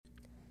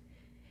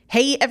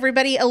Hey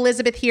everybody,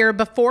 Elizabeth here.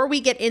 Before we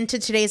get into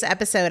today's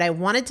episode, I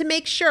wanted to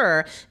make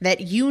sure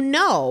that you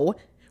know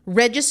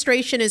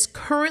registration is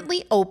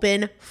currently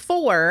open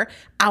for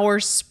our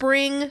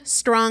Spring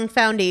Strong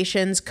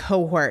Foundations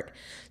cohort.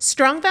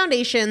 Strong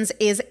Foundations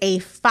is a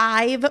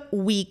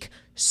 5-week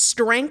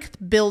strength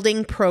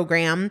building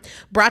program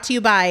brought to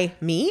you by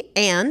me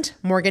and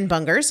Morgan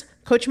Bungers.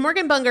 Coach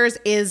Morgan Bungers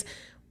is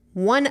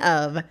one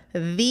of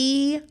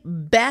the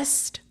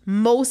best,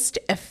 most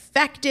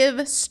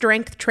effective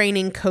strength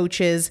training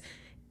coaches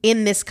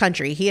in this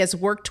country. He has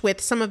worked with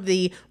some of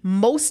the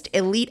most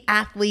elite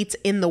athletes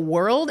in the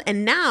world,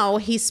 and now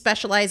he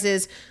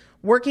specializes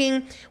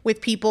working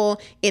with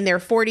people in their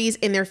 40s,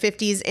 in their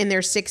 50s, in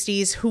their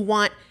 60s who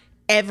want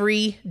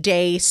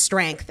everyday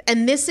strength.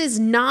 And this is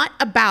not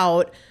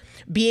about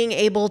being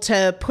able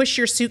to push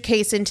your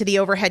suitcase into the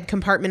overhead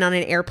compartment on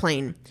an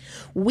airplane.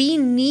 We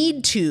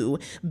need to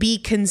be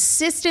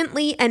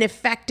consistently and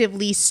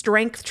effectively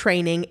strength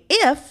training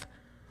if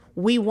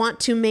we want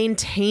to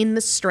maintain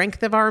the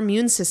strength of our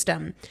immune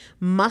system.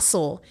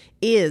 Muscle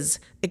is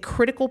a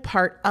critical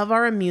part of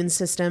our immune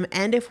system,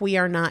 and if we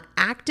are not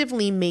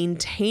actively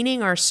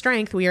maintaining our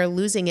strength, we are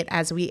losing it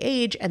as we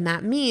age, and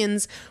that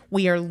means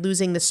we are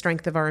losing the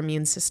strength of our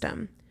immune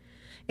system.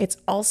 It's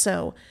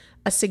also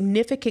a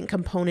significant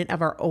component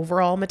of our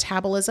overall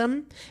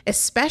metabolism,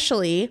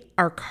 especially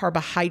our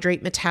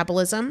carbohydrate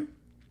metabolism.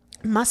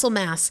 Muscle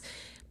mass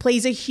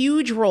plays a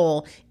huge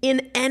role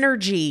in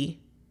energy,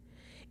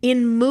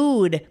 in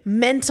mood,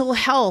 mental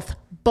health,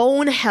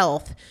 bone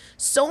health,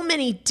 so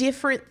many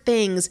different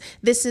things.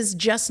 This is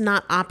just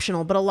not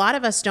optional, but a lot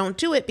of us don't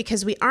do it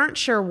because we aren't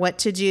sure what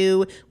to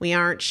do. We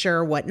aren't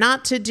sure what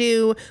not to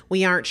do.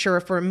 We aren't sure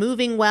if we're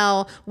moving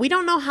well. We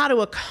don't know how to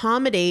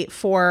accommodate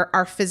for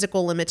our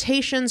physical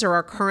limitations or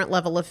our current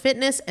level of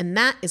fitness, and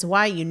that is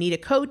why you need a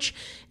coach,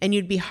 and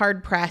you'd be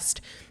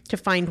hard-pressed to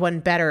find one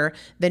better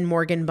than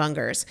Morgan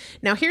Bungers.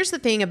 Now, here's the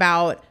thing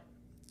about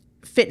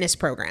fitness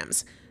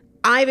programs.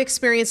 I've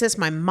experienced this.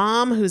 My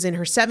mom, who's in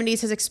her 70s,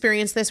 has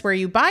experienced this, where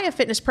you buy a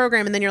fitness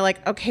program and then you're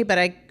like, okay, but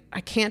I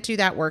can't do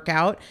that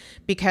workout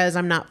because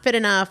I'm not fit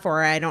enough,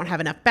 or I don't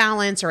have enough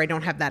balance, or I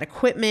don't have that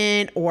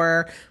equipment,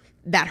 or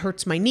that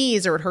hurts my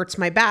knees, or it hurts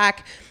my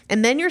back.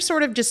 And then you're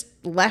sort of just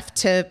left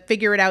to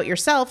figure it out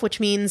yourself, which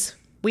means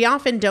we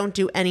often don't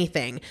do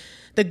anything.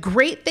 The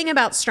great thing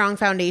about Strong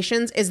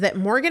Foundations is that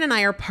Morgan and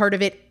I are part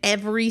of it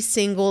every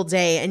single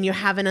day, and you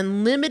have an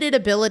unlimited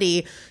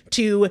ability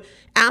to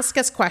ask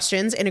us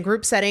questions in a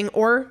group setting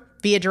or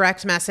via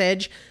direct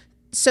message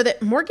so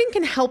that Morgan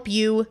can help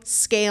you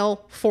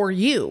scale for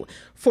you,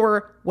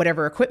 for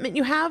whatever equipment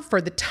you have, for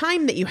the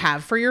time that you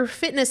have, for your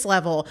fitness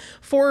level,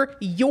 for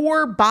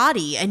your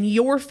body and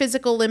your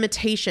physical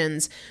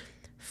limitations.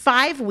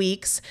 5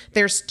 weeks,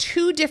 there's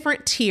 2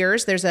 different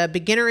tiers. There's a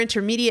beginner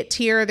intermediate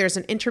tier. There's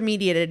an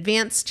intermediate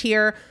advanced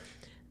tier.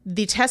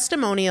 The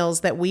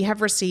testimonials that we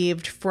have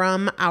received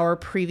from our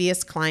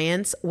previous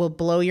clients will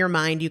blow your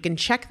mind. You can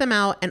check them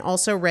out and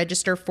also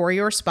register for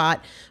your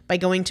spot by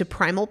going to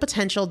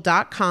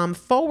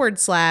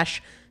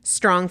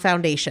primalpotential.com/strong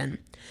foundation.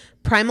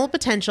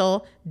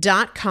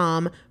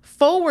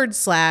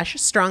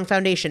 primalpotential.com/strong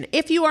foundation.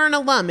 If you are an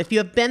alum, if you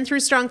have been through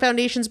Strong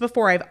Foundations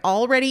before, I've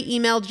already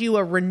emailed you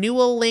a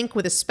renewal link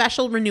with a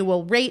special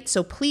renewal rate,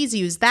 so please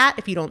use that.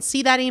 If you don't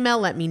see that email,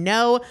 let me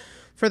know.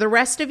 For the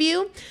rest of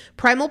you,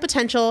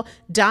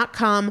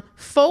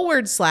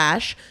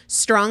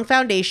 primalpotential.com/strong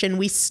foundation.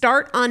 We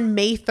start on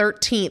May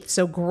 13th,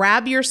 so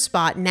grab your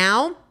spot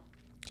now.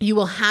 You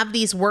will have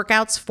these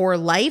workouts for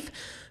life.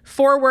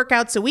 4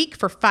 workouts a week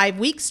for 5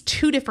 weeks,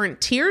 2 different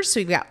tiers. So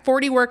you've got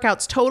 40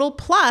 workouts total.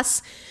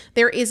 Plus,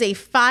 there is a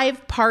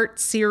 5-part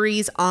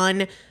series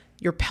on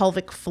your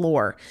pelvic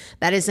floor.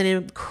 That is an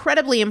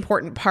incredibly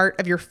important part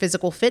of your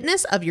physical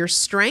fitness, of your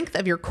strength,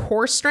 of your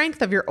core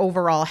strength, of your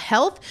overall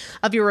health,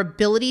 of your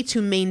ability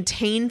to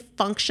maintain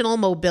functional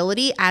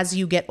mobility as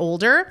you get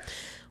older.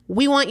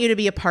 We want you to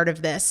be a part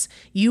of this.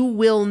 You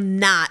will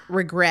not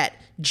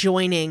regret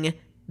joining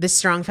the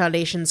Strong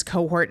Foundations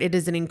cohort. It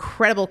is an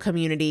incredible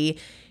community.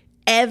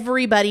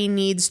 Everybody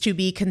needs to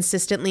be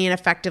consistently and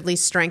effectively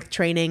strength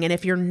training. And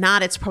if you're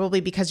not, it's probably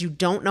because you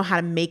don't know how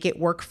to make it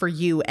work for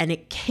you. And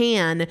it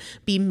can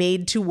be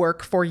made to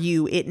work for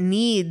you. It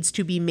needs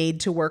to be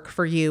made to work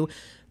for you.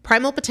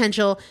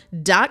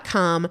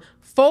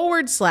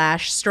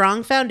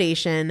 primalpotential.com/strong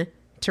foundation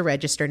to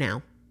register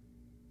now.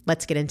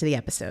 Let's get into the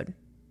episode.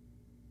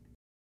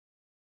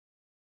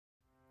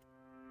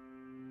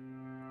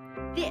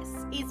 This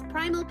is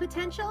Primal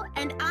Potential,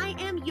 and I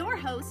am your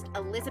host,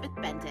 Elizabeth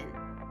Benton.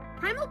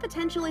 Primal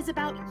Potential is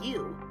about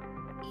you.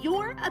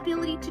 Your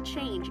ability to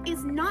change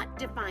is not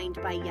defined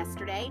by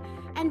yesterday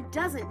and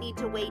doesn't need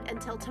to wait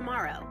until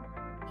tomorrow.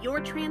 Your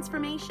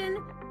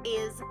transformation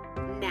is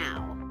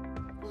now.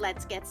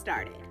 Let's get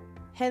started.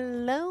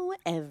 Hello,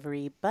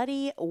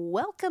 everybody.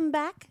 Welcome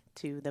back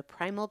to the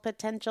Primal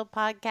Potential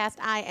Podcast.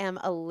 I am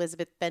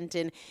Elizabeth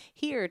Benton,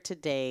 here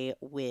today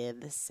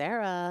with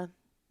Sarah.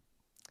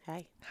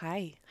 Hi.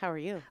 Hi. How are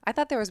you? I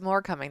thought there was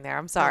more coming there.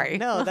 I'm sorry.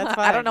 No, that's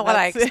fine. I don't know what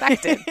I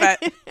expected, but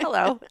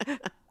hello.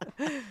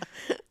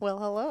 Well,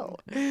 hello.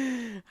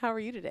 How are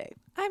you today?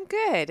 I'm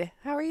good.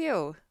 How are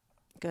you?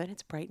 Good.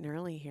 It's bright and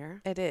early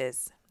here. It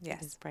is. It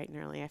Yes. is bright and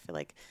early. I feel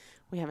like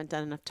we haven't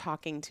done enough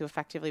talking to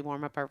effectively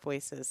warm up our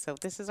voices. So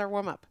this is our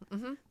warm up.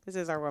 This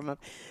is our warm up.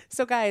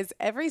 So guys,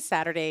 every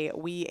Saturday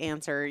we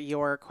answer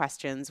your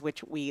questions,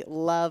 which we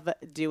love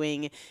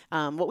doing.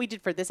 What we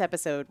did for this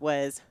episode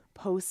was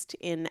post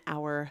in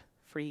our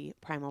free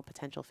Primal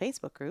Potential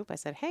Facebook group. I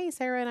said, hey,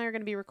 Sarah and I are going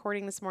to be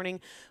recording this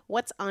morning.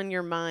 What's on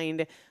your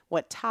mind?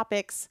 What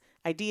topics,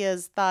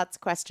 ideas, thoughts,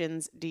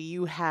 questions do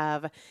you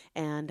have?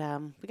 And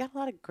we got a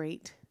lot of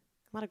great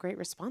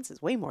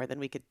responses, way more than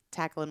we could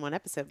tackle in one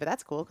episode, but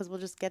that's cool because we'll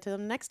just get to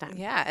them next time.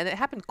 Yeah. And it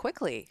happened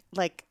quickly.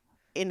 Like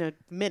in a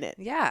minute.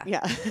 Yeah.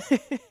 Yeah.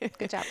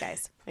 Good job,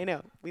 guys. I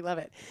know. We love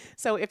it.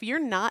 So if you're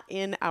not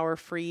in our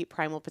free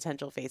Primal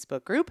Potential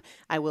Facebook group,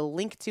 I will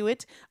link to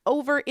it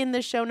over in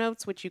the show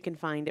notes, which you can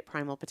find at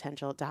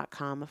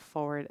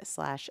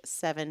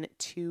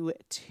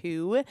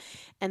primalpotential.com/722.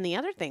 And the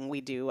other thing we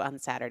do on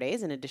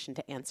Saturdays, in addition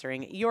to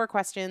answering your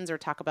questions or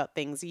talk about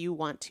things you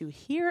want to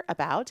hear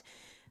about,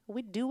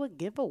 we do a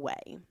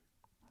giveaway.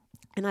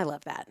 And I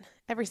love that.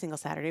 Every single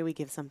Saturday we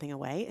give something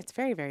away. It's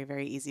very, very,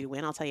 very easy to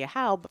win. I'll tell you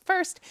how. But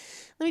first,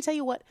 let me tell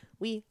you what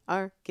we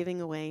are giving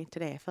away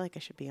today. I feel like I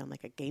should be on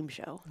like a game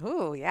show.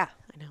 Ooh, yeah.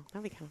 I know.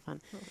 That'd be kind of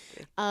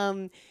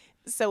fun.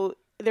 So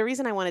the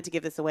reason I wanted to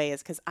give this away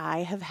is because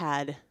I have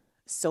had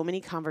so many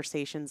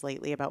conversations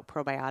lately about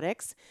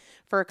probiotics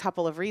for a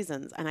couple of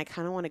reasons. And I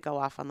kind of want to go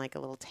off on like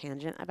a little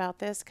tangent about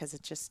this because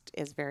it just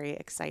is very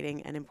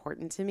exciting and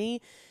important to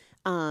me.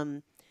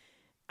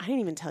 I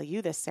didn't even tell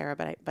you this, Sarah,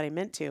 but I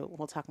meant to.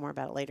 We'll talk more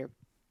about it later.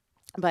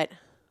 But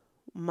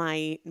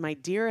my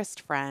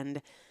dearest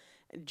friend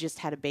just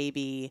had a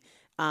baby,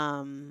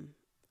 I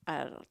don't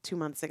know, 2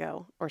 months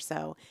ago or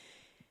so,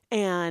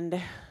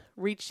 and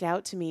reached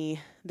out to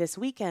me this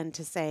weekend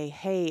to say,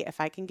 hey,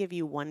 if I can give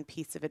you one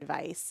piece of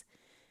advice,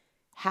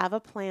 have a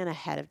plan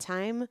ahead of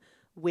time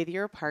with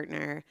your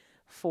partner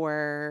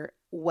for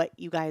what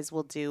you guys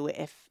will do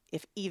if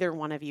either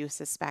one of you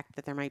suspect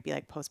that there might be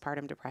like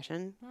postpartum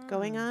depression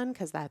going on,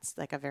 because that's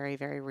like a very,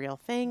 very real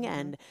thing.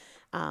 And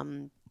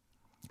I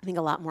think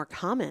a lot more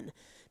common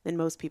than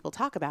most people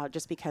talk about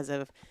just because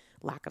of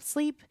lack of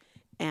sleep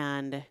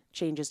and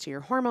changes to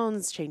your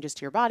hormones, changes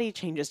to your body,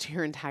 changes to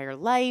your entire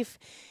life.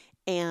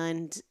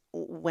 And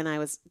when I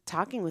was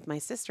talking with my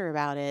sister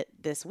about it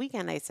this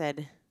weekend, I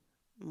said,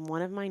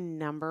 one of my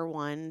number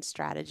one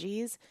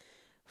strategies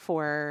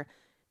for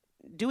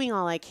doing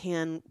all I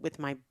can with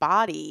my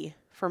body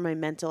for my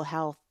mental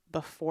health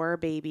before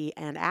baby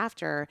and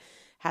after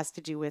has to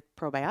do with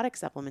probiotic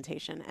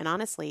supplementation. And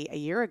honestly, a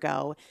year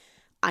ago,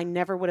 I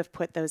never would have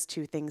put those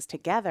two things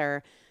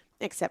together,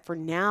 except for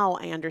now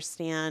I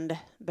understand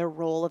the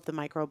role of the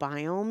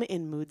microbiome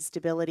in mood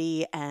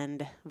stability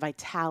and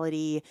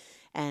vitality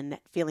and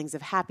feelings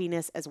of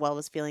happiness, as well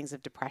as feelings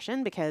of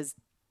depression, because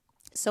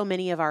so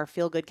many of our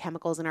feel-good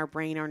chemicals in our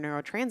brain, our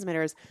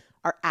neurotransmitters,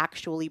 are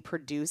actually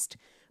produced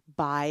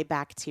by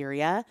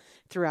bacteria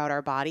throughout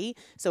our body.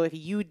 So if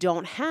you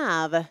don't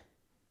have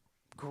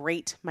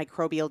great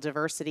microbial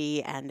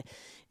diversity and,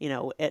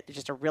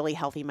 just a really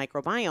healthy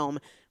microbiome,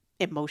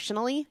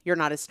 emotionally, you're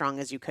not as strong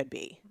as you could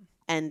be.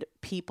 And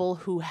people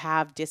who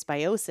have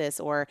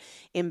dysbiosis or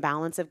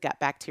imbalance of gut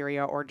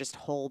bacteria or just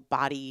whole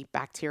body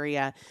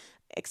bacteria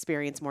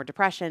experience more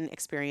depression,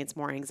 experience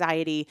more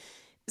anxiety.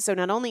 So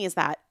not only is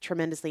that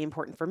tremendously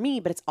important for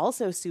me, but it's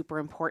also super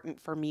important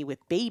for me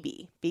with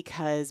baby,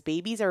 because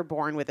babies are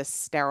born with a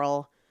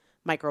sterile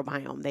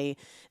microbiome. They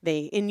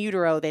in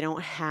utero, they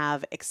don't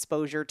have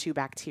exposure to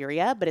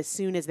bacteria, but as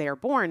soon as they are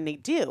born, they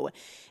do.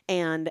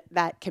 And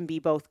that can be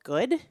both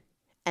good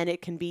and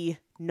it can be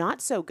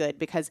not so good,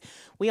 because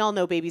we all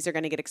know babies are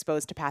going to get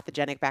exposed to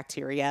pathogenic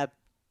bacteria,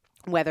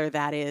 whether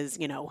that is,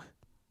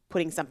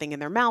 putting something in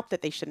their mouth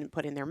that they shouldn't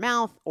put in their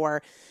mouth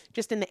or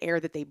just in the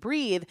air that they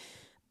breathe.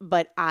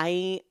 But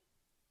I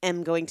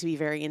am going to be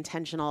very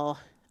intentional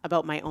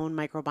about my own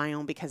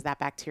microbiome, because that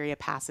bacteria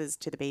passes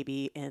to the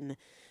baby in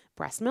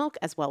breast milk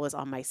as well as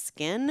on my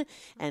skin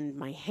and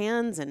my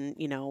hands and,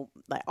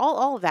 like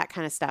all of that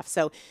kind of stuff.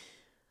 So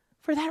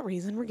for that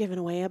reason, we're giving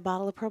away a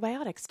bottle of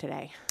probiotics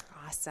today.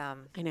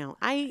 Awesome. I know.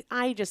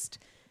 I just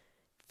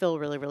feel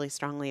really, really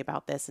strongly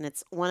about this. And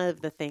it's one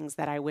of the things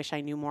that I wish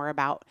I knew more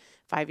about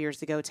 5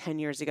 years ago, 10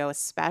 years ago,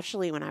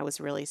 especially when I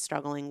was really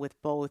struggling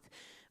with both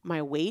my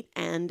weight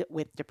and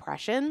with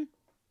depression.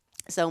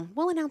 So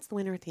we'll announce the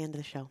winner at the end of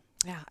the show.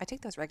 Yeah, I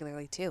take those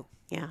regularly too.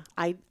 Yeah,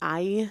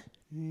 I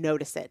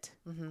notice it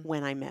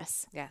when I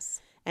miss. Yes.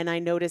 And I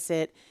notice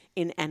it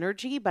in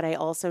energy, but I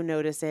also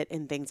notice it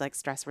in things like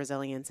stress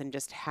resilience and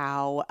just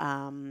how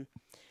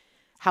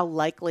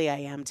likely I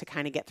am to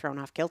kind of get thrown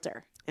off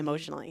kilter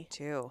emotionally.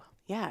 Too.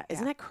 Yeah,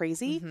 isn't that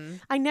crazy?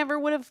 I never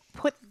would have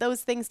put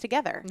those things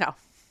together. No.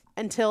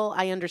 Until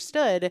I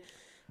understood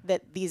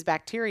that these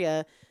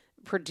bacteria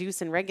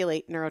produce and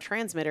regulate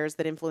neurotransmitters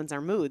that influence our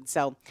mood.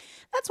 So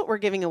that's what we're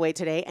giving away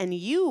today. And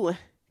you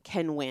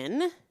can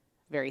win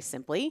very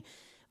simply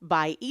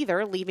by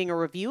either leaving a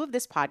review of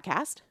this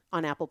podcast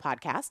on Apple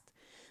Podcasts,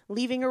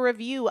 leaving a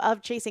review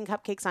of Chasing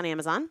Cupcakes on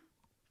Amazon,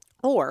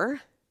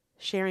 or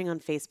sharing on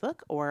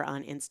Facebook or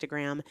on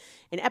Instagram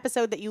an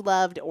episode that you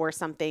loved or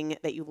something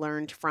that you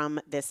learned from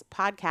this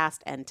podcast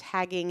and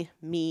tagging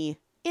me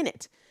in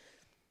it.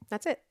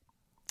 That's it.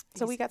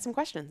 So we got some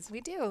questions.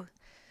 We do.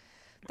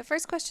 The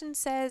first question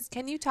says,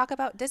 can you talk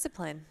about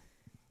discipline?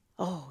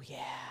 Oh,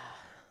 yeah.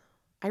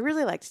 I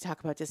really like to talk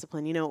about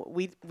discipline. You know,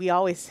 we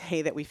always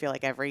say that we feel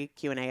like every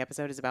Q&A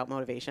episode is about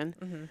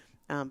motivation.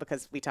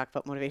 Because we talk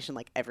about motivation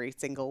like every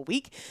single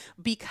week,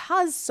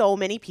 because so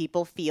many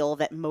people feel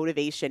that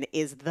motivation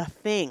is the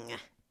thing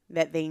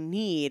that they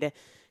need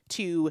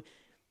to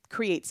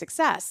create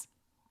success.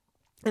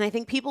 And I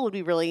think people would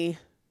be really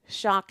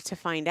shocked to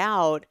find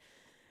out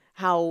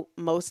how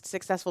most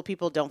successful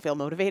people don't feel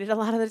motivated a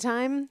lot of the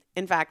time.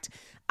 In fact,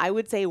 I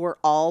would say we're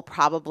all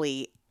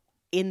probably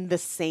in the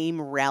same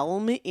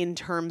realm in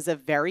terms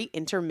of very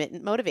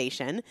intermittent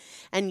motivation.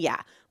 And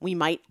yeah, we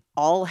might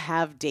all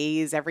have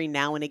days every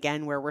now and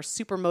again where we're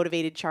super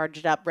motivated,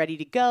 charged up, ready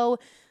to go,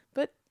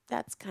 but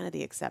that's kind of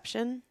the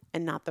exception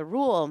and not the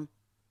rule.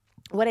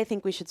 What I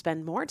think we should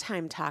spend more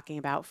time talking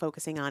about,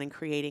 focusing on and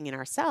creating in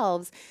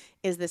ourselves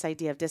is this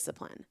idea of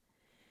discipline.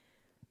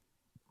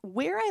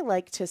 Where I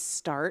like to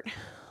start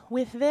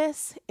with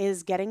this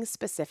is getting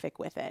specific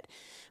with it.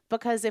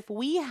 Because if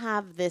we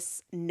have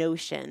this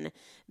notion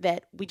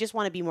that we just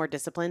want to be more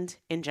disciplined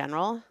in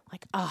general,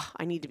 like, oh,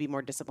 I need to be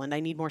more disciplined.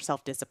 I need more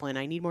self-discipline.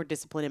 I need more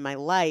discipline in my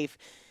life.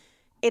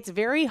 It's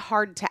very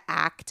hard to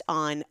act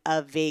on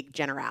a vague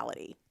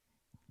generality.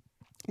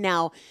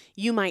 Now,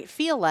 you might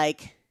feel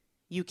like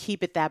you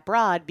keep it that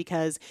broad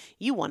because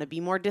you want to be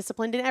more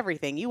disciplined in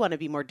everything. You want to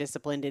be more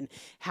disciplined in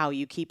how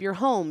you keep your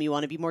home. You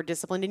want to be more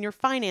disciplined in your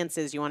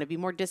finances. You want to be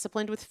more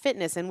disciplined with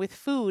fitness and with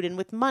food and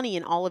with money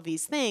and all of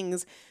these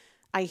things.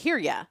 I hear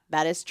ya.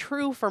 That is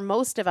true for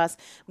most of us.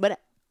 But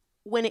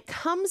when it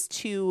comes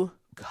to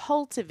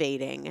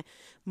cultivating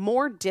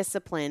more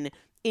discipline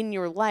in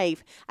your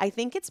life, I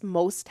think it's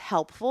most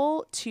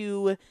helpful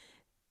to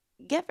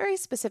get very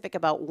specific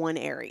about one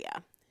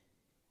area.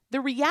 The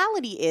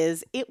reality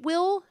is it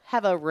will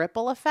have a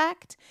ripple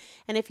effect.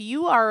 And if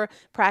you are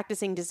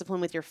practicing discipline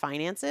with your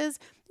finances,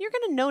 you're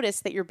going to notice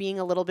that you're being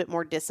a little bit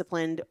more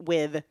disciplined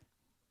with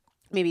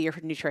maybe your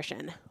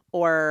nutrition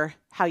or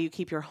how you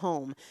keep your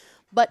home.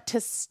 But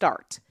to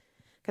start,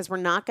 because we're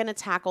not going to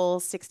tackle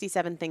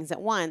 67 things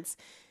at once,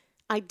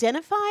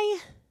 identify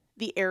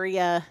the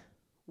area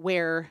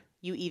where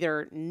you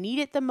either need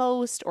it the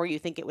most or you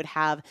think it would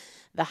have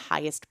the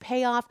highest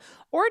payoff,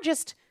 or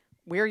just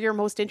where you're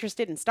most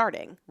interested in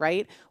starting,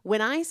 right?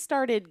 When I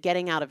started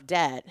getting out of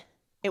debt,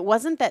 it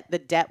wasn't that the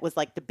debt was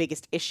like the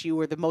biggest issue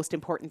or the most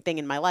important thing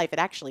in my life. It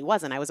actually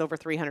wasn't. I was over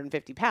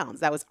 350 pounds.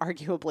 That was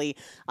arguably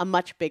a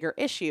much bigger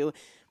issue.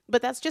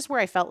 But that's just where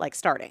I felt like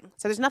starting.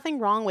 So there's nothing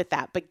wrong with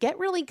that. But get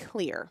really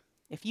clear.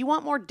 If you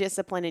want more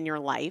discipline in your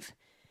life,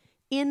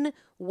 in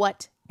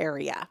what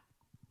area?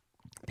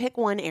 Pick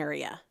one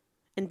area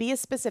and be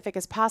as specific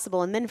as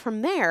possible. And then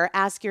from there,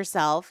 ask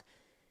yourself,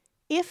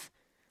 if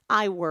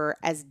I were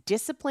as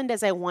disciplined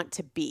as I want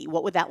to be,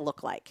 what would that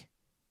look like?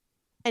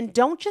 And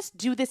don't just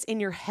do this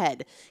in your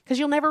head, because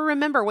you'll never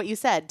remember what you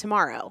said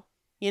tomorrow.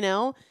 You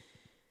know?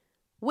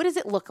 What does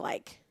it look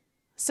like?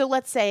 So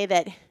let's say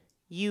that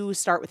you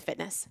start with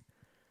fitness.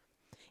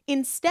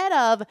 Instead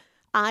of,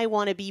 I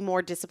want to be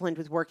more disciplined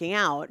with working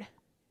out,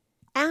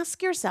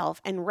 ask yourself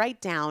and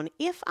write down,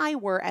 if I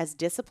were as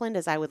disciplined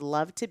as I would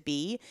love to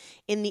be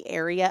in the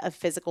area of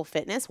physical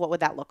fitness, what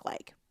would that look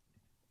like?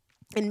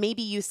 And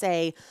maybe you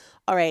say,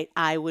 all right,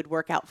 I would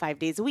work out 5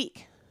 days a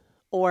week.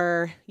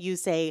 Or you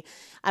say,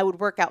 I would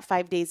work out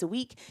 5 days a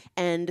week,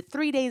 and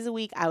 3 days a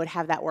week, I would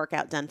have that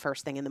workout done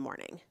first thing in the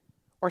morning.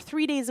 Or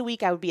 3 days a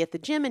week, I would be at the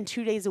gym, and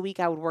 2 days a week,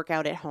 I would work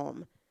out at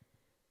home.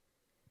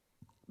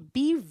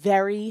 Be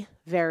very,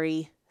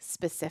 very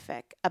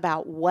specific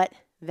about what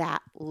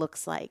that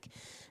looks like.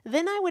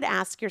 Then I would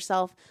ask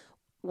yourself,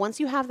 once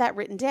you have that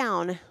written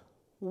down,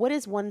 what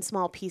is one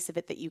small piece of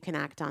it that you can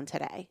act on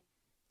today?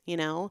 You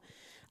know,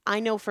 I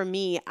know for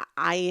me,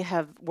 I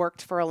have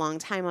worked for a long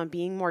time on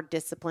being more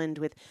disciplined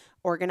with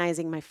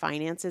organizing my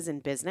finances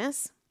and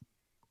business.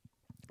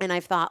 And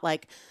I've thought,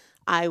 like,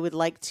 I would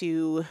like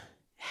to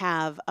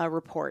have a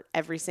report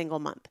every single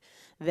month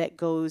that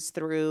goes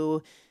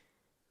through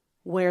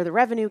where the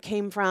revenue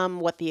came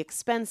from, what the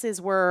expenses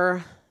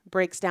were,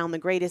 breaks down the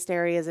greatest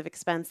areas of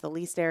expense, the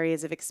least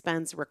areas of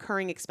expense,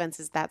 recurring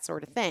expenses, that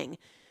sort of thing.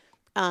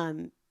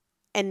 And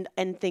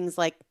things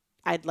like,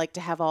 I'd like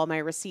to have all my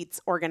receipts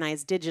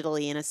organized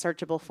digitally in a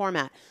searchable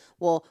format.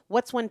 Well,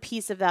 what's one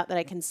piece of that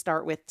I can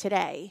start with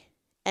today?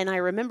 And I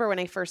remember when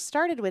I first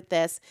started with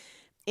this,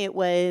 it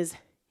was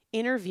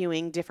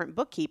interviewing different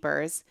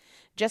bookkeepers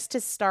just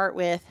to start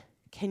with,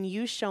 can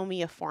you show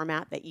me a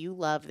format that you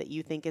love that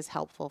you think is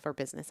helpful for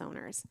business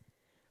owners?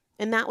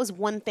 And that was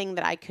one thing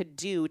that I could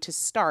do to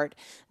start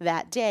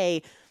that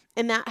day.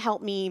 And that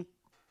helped me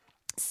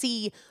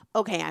see,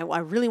 okay, I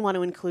really want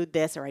to include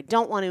this, or I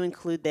don't want to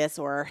include this,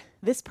 or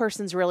this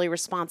person's really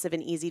responsive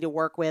and easy to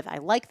work with. I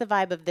like the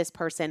vibe of this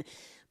person.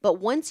 But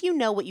once you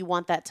know what you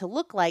want that to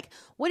look like,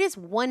 what is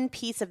one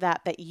piece of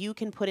that that you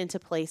can put into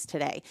place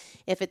today?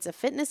 If it's a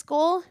fitness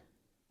goal,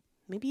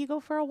 maybe you go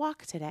for a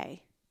walk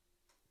today.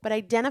 But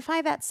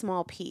identify that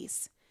small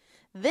piece.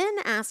 Then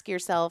ask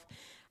yourself,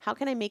 how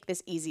can I make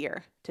this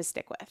easier to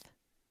stick with?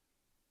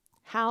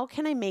 How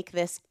can I make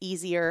this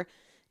easier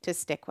to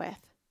stick with?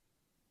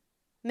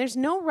 And there's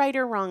no right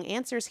or wrong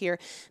answers here.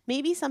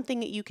 Maybe something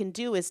that you can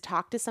do is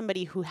talk to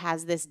somebody who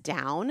has this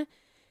down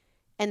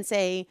and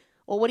say,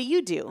 well, what do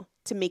you do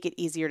to make it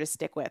easier to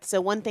stick with?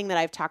 So one thing that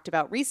I've talked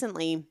about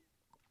recently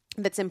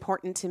that's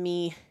important to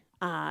me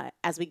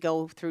as we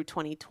go through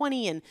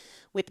 2020 and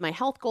with my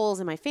health goals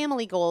and my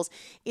family goals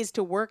is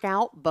to work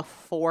out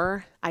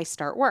before I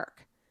start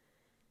work.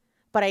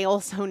 But I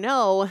also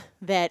know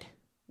that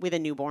with a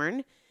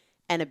newborn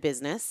and a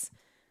business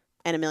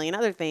and a million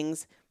other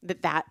things,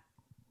 that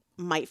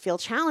might feel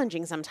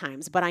challenging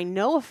sometimes. But I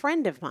know a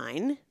friend of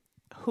mine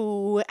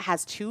who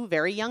has 2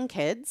 very young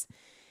kids,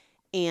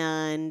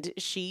 and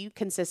she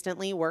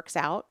consistently works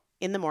out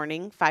in the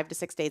morning 5 to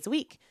 6 days a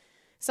week.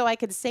 So I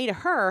could say to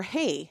her,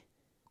 hey,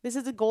 this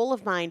is a goal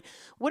of mine.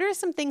 What are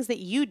some things that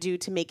you do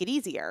to make it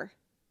easier?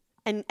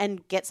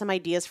 And get some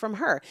ideas from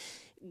her.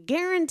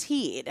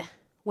 Guaranteed,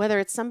 whether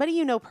it's somebody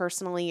you know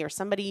personally or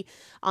somebody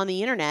on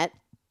the internet,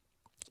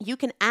 you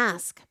can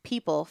ask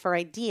people for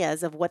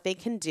ideas of what they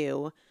can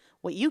do,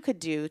 what you could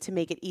do to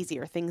make it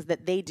easier, things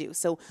that they do.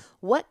 So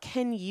what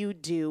can you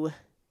do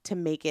to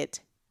make it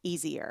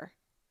easier?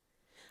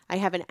 I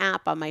have an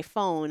app on my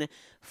phone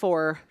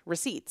for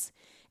receipts.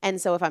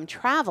 And so if I'm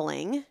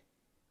traveling,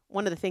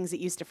 one of the things that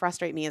used to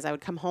frustrate me is I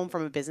would come home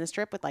from a business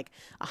trip with like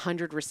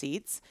 100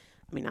 receipts.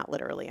 I mean, not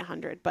literally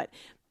 100,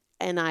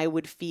 and I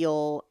would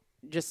feel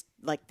just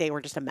like they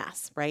were just a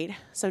mess, right?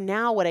 So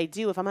now what I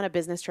do, if I'm on a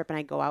business trip and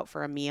I go out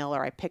for a meal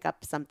or I pick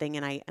up something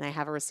and I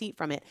have a receipt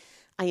from it,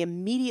 I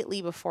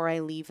immediately, before I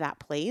leave that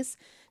place,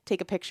 take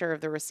a picture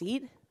of the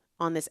receipt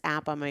on this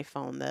app on my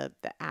phone. The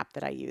app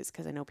that I use,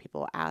 because I know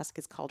people ask,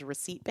 is called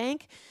Receipt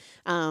Bank.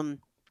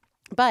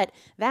 But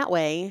that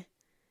way,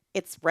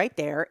 it's right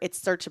there. It's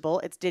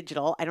searchable. It's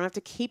digital. I don't have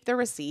to keep the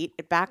receipt.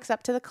 It backs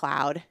up to the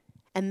cloud.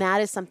 And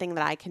that is something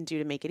that I can do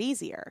to make it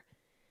easier.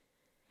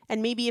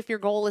 And maybe if your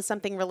goal is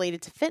something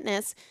related to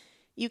fitness,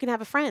 you can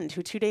have a friend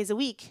who 2 days a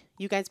week,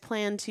 you guys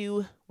plan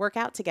to work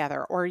out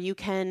together, or you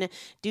can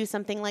do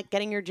something like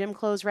getting your gym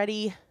clothes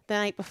ready the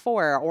night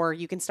before, or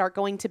you can start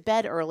going to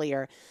bed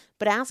earlier.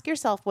 But ask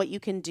yourself what you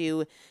can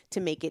do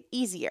to make it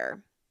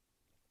easier.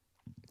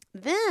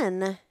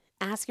 Then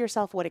ask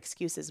yourself what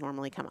excuses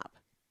normally come up.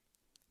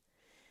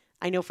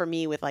 I know for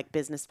me with like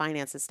business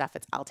finances stuff,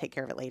 it's I'll take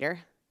care of it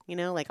later. You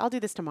know, like I'll do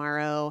this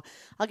tomorrow.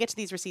 I'll get to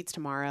these receipts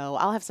tomorrow.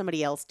 I'll have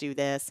somebody else do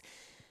this.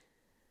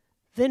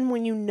 Then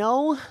when you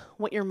know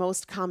what your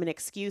most common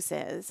excuse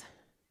is,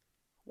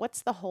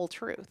 what's the whole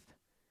truth?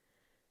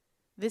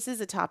 This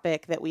is a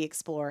topic that we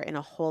explore in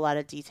a whole lot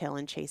of detail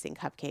in Chasing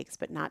Cupcakes,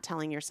 but not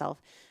telling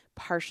yourself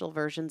partial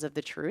versions of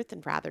the truth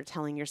and rather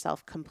telling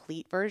yourself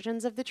complete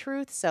versions of the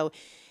truth. So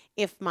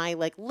if my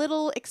like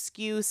little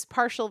excuse,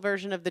 partial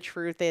version of the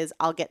truth is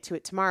I'll get to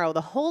it tomorrow,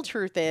 the whole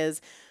truth is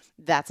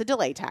that's a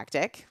delay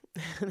tactic.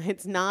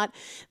 It's not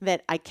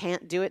that I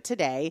can't do it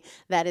today.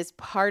 That is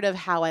part of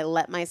how I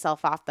let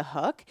myself off the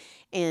hook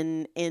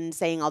in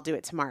saying I'll do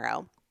it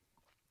tomorrow.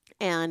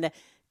 And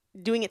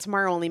doing it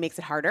tomorrow only makes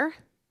it harder.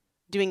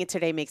 Doing it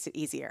today makes it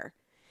easier.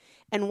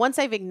 And once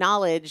I've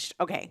acknowledged,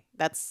 okay,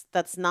 that's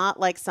not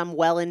like some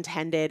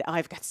well-intended, oh,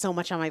 I've got so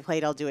much on my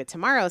plate, I'll do it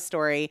tomorrow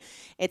story.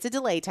 It's a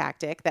delay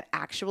tactic that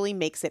actually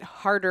makes it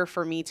harder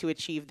for me to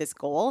achieve this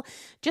goal.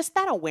 Just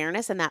that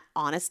awareness and that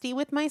honesty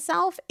with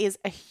myself is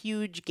a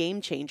huge game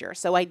changer.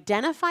 So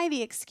identify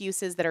the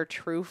excuses that are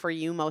true for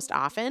you most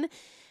often,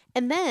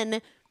 and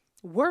then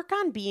work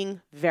on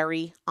being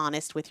very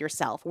honest with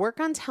yourself.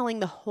 Work on telling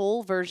the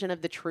whole version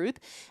of the truth.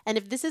 And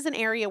if this is an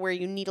area where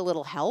you need a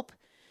little help,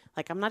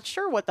 like I'm not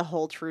sure what the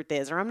whole truth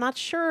is, or I'm not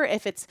sure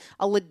if it's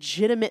a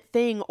legitimate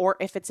thing or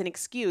if it's an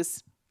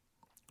excuse,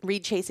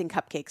 read Chasing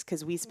Cupcakes,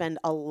 because we spend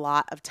a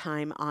lot of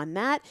time on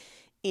that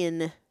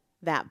in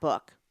that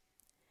book.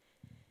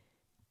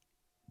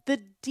 The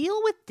deal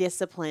with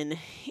discipline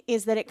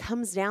is that it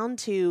comes down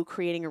to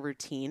creating a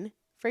routine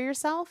for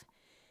yourself.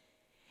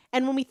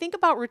 And when we think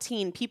about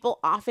routine, people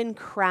often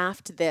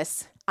craft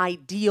this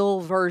ideal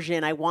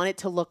version. I want it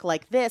to look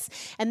like this.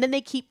 And then they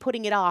keep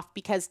putting it off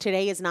because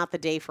today is not the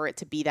day for it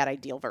to be that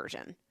ideal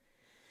version.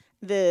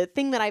 The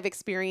thing that I've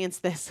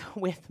experienced this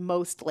with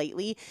most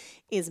lately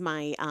is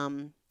my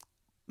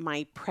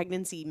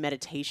pregnancy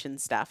meditation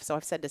stuff. So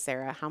I've said to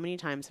Sarah, how many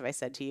times have I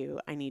said to you,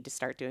 I need to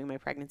start doing my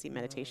pregnancy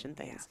meditation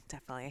things? Yeah,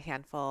 definitely a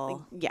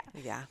handful.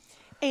 Yeah.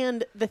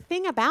 And the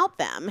thing about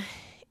them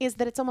is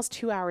that it's almost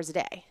 2 hours a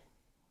day.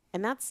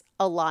 And that's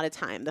a lot of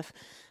time.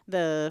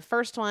 The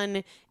first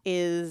one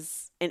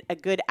is a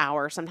good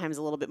hour, sometimes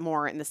a little bit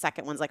more. And the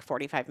second one's like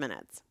 45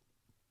 minutes.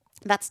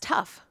 That's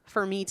tough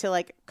for me to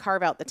like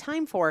carve out the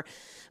time for.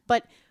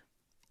 But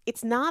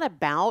it's not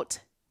about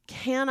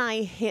can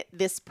I hit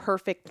this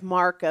perfect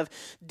mark of,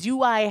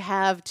 do I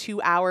have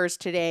 2 hours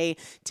today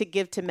to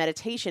give to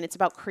meditation? It's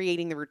about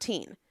creating the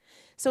routine.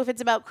 So if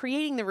it's about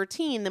creating the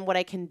routine, then what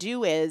I can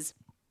do is,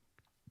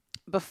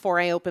 before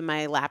I open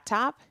my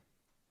laptop,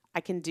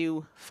 I can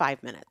do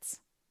 5 minutes.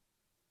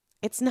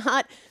 It's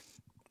not,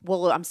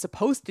 well, I'm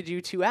supposed to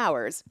do 2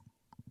 hours.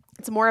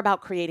 It's more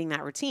about creating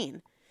that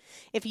routine.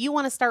 If you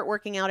want to start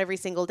working out every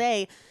single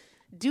day,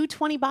 do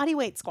 20 body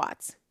weight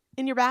squats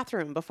in your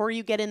bathroom before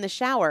you get in the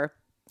shower,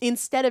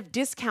 instead of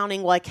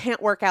discounting, well, I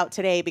can't work out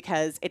today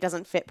because it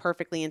doesn't fit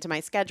perfectly into my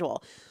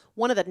schedule.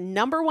 One of the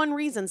number one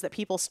reasons that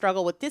people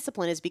struggle with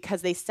discipline is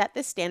because they set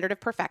this standard of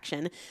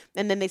perfection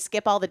and then they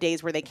skip all the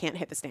days where they can't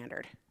hit the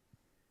standard.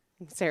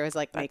 Sarah's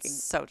like That's making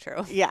so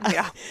true.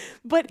 Yeah.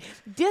 But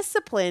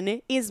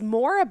discipline is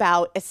more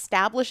about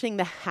establishing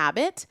the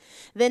habit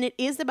than it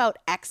is about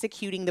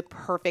executing the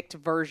perfect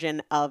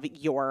version of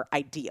your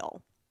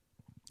ideal.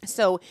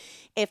 So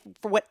if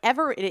for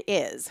whatever it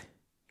is,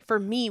 for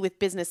me with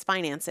business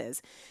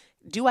finances,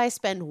 do I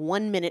spend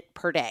 1 minute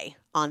per day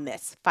on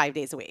this 5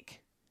 days a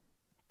week?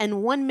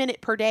 And 1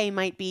 minute per day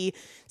might be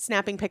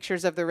snapping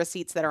pictures of the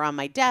receipts that are on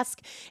my desk.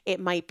 It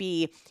might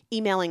be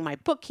emailing my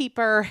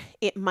bookkeeper.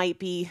 It might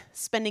be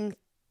spending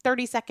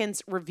 30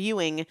 seconds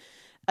reviewing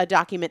a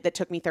document that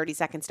took me 30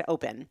 seconds to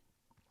open.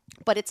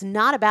 But it's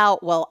not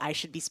about, well, I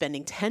should be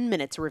spending 10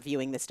 minutes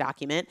reviewing this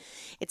document.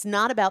 It's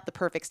not about the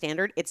perfect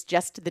standard. It's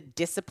just the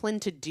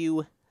discipline to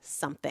do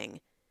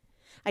something.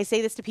 I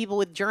say this to people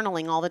with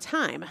journaling all the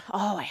time.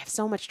 Oh, I have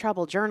so much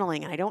trouble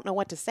journaling and I don't know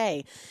what to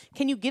say.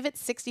 Can you give it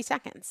 60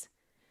 seconds?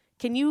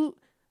 Can you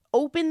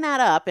open that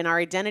up in our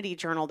identity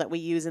journal that we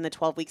use in the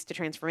 12 Weeks to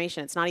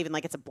Transformation? It's not even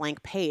like it's a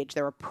blank page.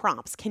 There are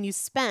prompts. Can you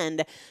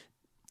spend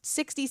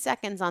 60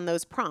 seconds on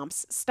those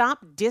prompts?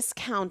 Stop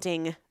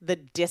discounting the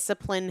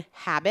discipline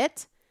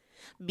habit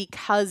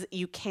because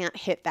you can't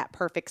hit that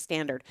perfect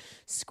standard.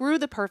 Screw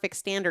the perfect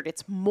standard.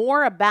 It's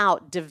more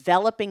about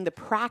developing the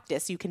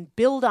practice. You can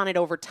build on it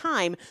over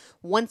time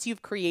once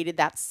you've created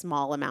that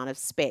small amount of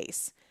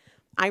space.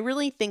 I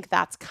really think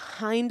that's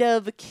kind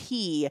of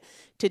key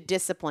to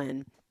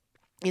discipline,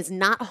 is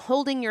not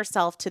holding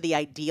yourself to the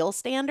ideal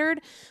standard,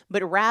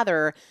 but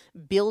rather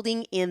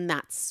building in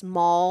that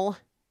small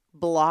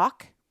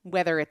block,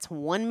 whether it's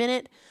 1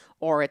 minute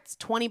or it's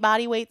 20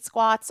 body weight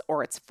squats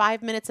or it's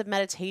 5 minutes of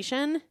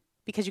meditation,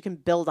 because you can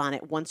build on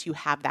it once you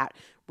have that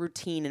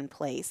routine in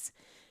place.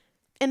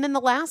 And then the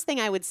last thing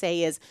I would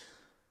say is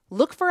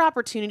look for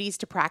opportunities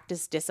to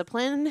practice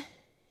discipline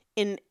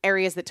in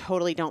areas that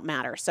totally don't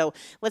matter. So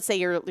let's say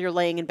you're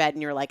laying in bed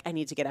and you're like, I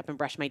need to get up and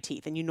brush my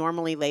teeth. And you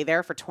normally lay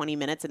there for 20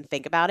 minutes and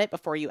think about it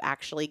before you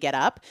actually get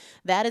up.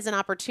 That is an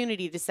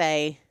opportunity to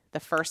say,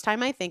 the first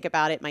time I think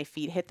about it, my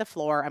feet hit the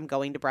floor, I'm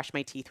going to brush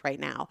my teeth right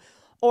now.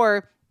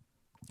 Or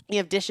you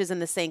have dishes in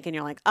the sink and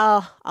you're like,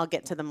 oh, I'll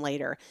get to them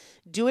later.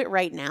 Do it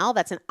right now.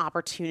 That's an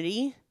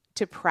opportunity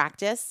to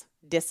practice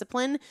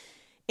discipline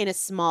in a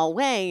small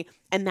way.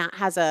 And that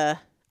has a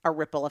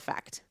ripple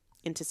effect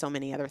into so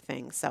many other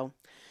things. So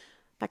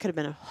that could have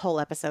been a whole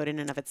episode in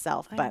and of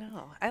itself. But I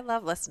know. I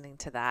love listening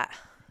to that.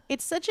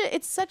 it's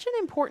such an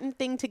important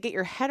thing to get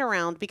your head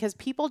around, because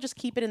people just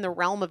keep it in the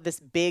realm of this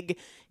big,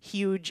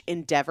 huge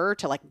endeavor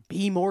to like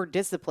be more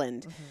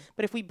disciplined. Mm-hmm.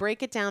 But if we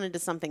break it down into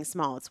something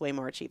small, it's way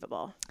more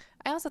achievable.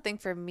 I also think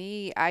for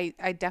me, I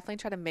definitely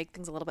try to make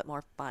things a little bit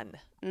more fun.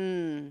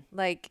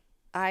 Like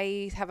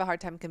I have a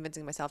hard time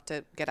convincing myself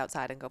to get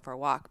outside and go for a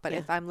walk. But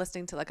if I'm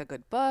listening to like a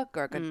good book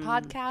or a good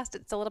podcast,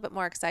 it's a little bit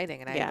more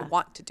exciting and I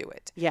want to do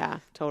it. Yeah,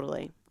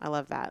 totally. I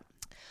love that.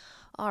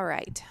 All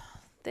right.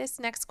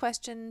 This next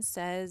question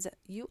says,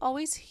 you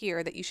always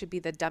hear that you should be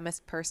the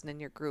dumbest person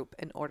in your group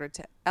in order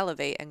to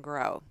elevate and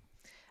grow.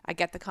 I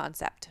get the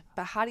concept,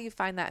 but how do you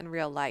find that in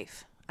real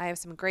life? I have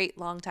some great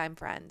longtime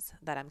friends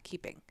that I'm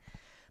keeping,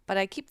 but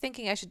I keep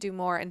thinking I should do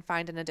more and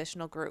find an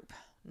additional group.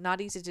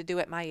 Not easy to do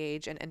at my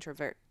age and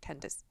introvert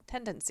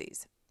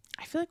tendencies.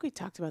 I feel like we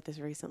talked about this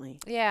recently.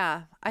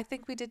 Yeah, I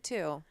think we did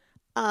too.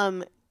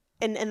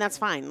 And that's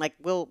fine. Like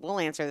we'll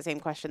answer the same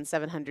question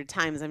 700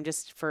 times. I'm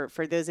just for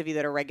those of you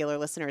that are regular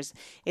listeners,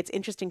 it's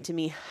interesting to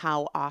me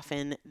how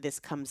often this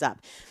comes up.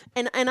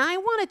 And I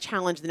want to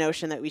challenge the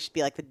notion that we should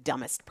be like the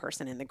dumbest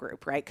person in the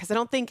group, right? Because I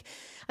don't think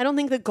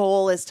the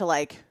goal is to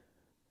like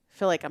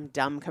feel like I'm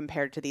dumb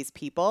compared to these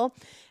people.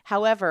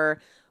 However,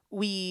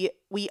 we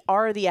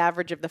are the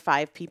average of the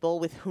 5 people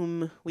with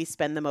whom we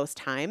spend the most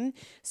time.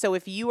 So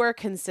if you are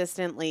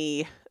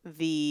consistently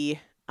the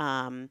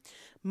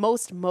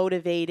most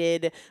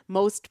motivated,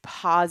 most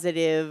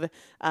positive,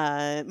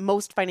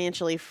 most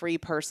financially free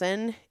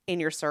person in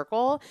your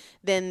circle,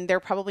 then they're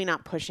probably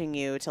not pushing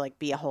you to like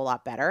be a whole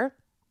lot better.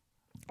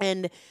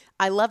 And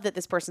I love that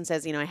this person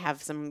says, I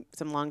have some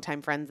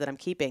longtime friends that I'm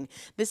keeping.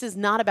 This is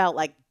not about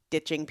like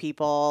ditching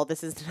people.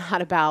 This is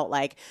not about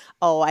like,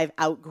 oh, I've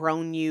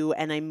outgrown you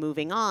and I'm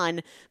moving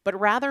on, but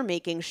rather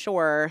making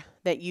sure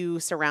that you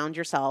surround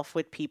yourself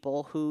with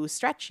people who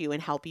stretch you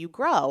and help you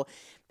grow.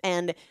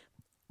 And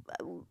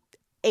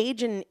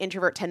age and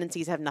introvert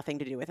tendencies have nothing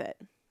to do with it.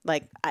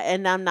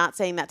 And I'm not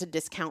saying that to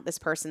discount this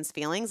person's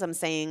feelings. I'm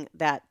saying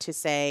that to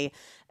say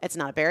it's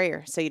not a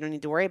barrier. So you don't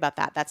need to worry about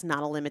that. That's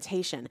not a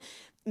limitation.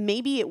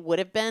 Maybe it would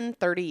have been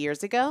 30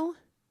 years ago,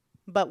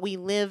 but we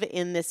live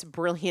in this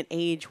brilliant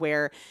age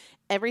where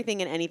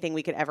everything and anything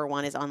we could ever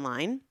want is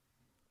online.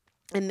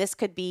 And this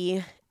could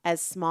be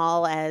as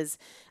small as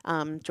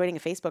joining a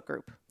Facebook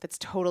group that's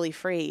totally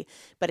free,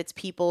 but it's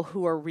people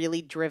who are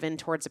really driven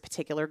towards a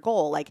particular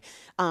goal. Like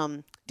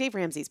Dave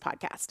Ramsey's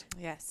podcast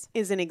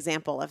is an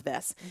example of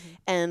this. Mm-hmm.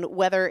 And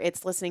whether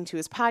it's listening to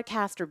his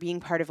podcast or being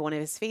part of one of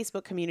his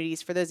Facebook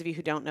communities, for those of you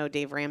who don't know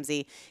Dave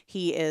Ramsey,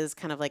 he is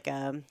kind of like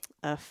a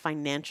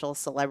financial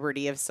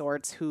celebrity of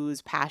sorts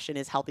whose passion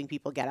is helping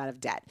people get out of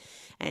debt.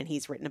 And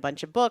he's written a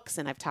bunch of books,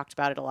 and I've talked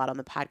about it a lot on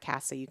the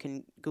podcast, so you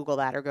can Google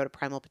that or go to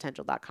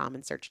primalpotential.com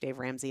and search Dave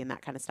Ramsey, and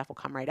that kind of stuff will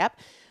come right up.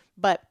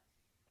 But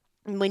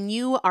when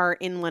you are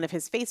in one of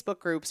his Facebook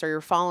groups or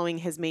you're following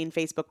his main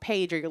Facebook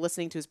page or you're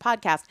listening to his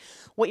podcast,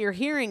 what you're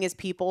hearing is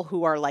people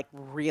who are like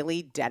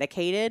really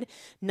dedicated,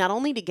 not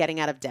only to getting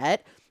out of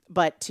debt,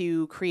 but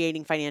to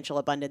creating financial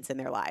abundance in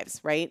their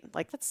lives, right?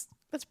 Like that's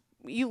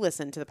you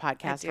listen to the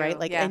podcast, right?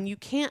 Like, yeah. And you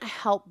can't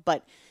help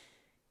but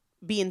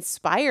be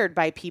inspired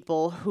by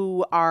people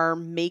who are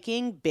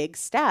making big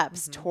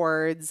steps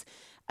towards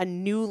a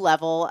new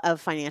level of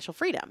financial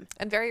freedom.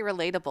 And very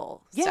relatable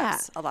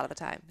steps a lot of the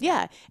time.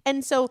 Yeah.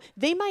 And so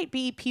they might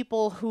be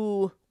people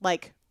who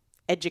like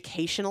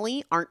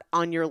educationally aren't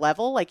on your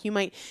level. Like you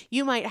might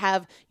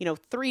have,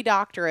 3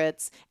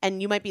 doctorates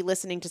and you might be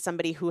listening to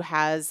somebody who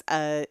has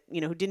who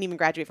didn't even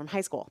graduate from high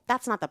school.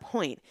 That's not the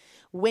point.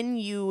 When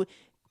you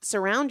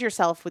surround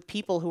yourself with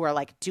people who are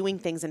like doing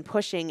things and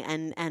pushing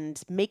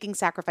and making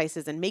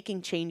sacrifices and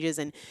making changes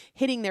and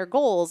hitting their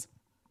goals,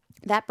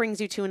 that brings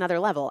you to another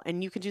level.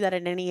 And you can do that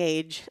at any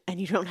age,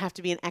 and you don't have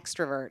to be an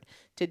extrovert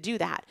to do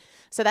that.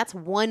 So that's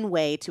one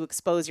way to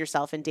expose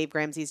yourself. And Dave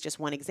Ramsey is just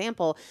one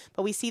example.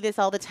 But we see this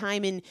all the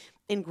time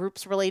in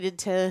groups related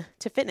to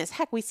fitness.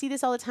 Heck, we see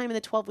this all the time in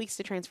the 12 Weeks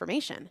to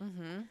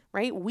Transformation,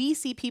 right? We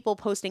see people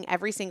posting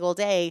every single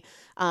day.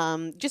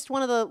 Just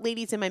one of the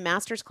ladies in my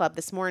master's club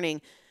this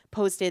morning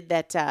posted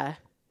that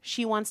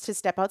she wants to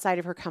step outside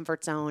of her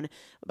comfort zone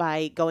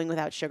by going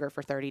without sugar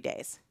for 30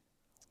 days.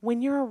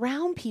 When you're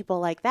around people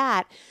like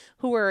that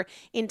who are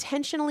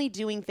intentionally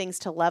doing things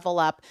to level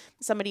up,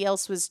 somebody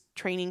else was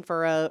training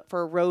for a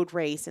road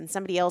race and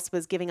somebody else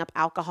was giving up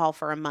alcohol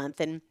for a month,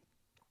 and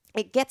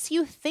it gets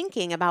you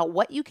thinking about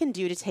what you can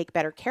do to take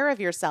better care of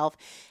yourself.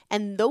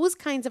 And those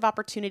kinds of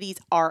opportunities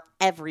are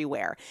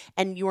everywhere.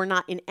 And you're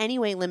not in any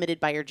way limited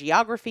by your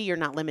geography. You're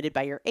not limited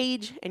by your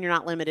age, and you're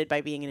not limited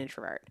by being an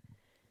introvert.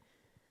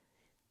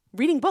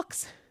 Reading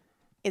books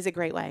is a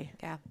great way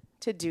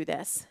to do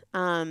this.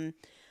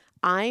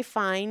 I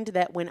find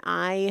that when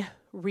I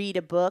read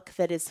a book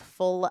that is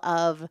full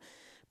of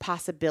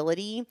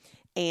possibility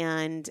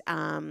and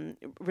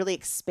really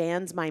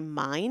expands my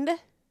mind,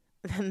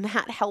 then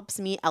that helps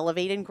me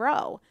elevate and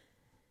grow.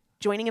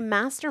 Joining a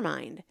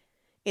mastermind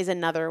is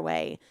another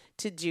way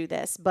to do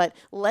this. But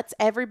let's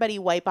everybody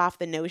wipe off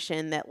the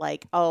notion that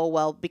like, oh,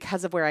 well,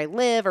 because of where I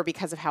live or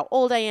because of how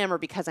old I am or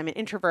because I'm an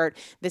introvert,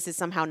 this is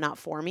somehow not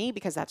for me,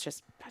 because that's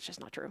just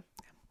not true.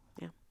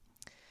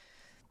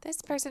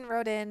 This person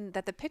wrote in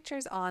that the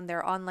pictures on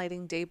their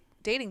online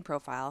dating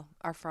profile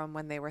are from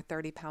when they were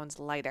 30 pounds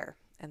lighter,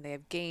 and they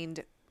have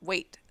gained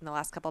weight in the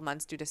last couple of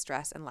months due to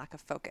stress and lack of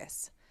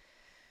focus.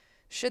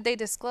 Should they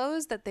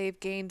disclose that they've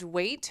gained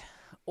weight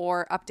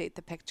or update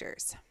the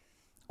pictures?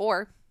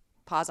 Or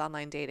pause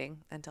online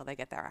dating until they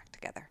get their act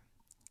together?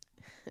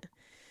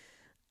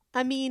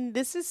 I mean,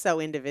 this is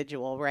so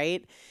individual,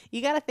 right?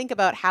 You got to think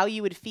about how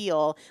you would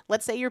feel.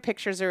 Let's say your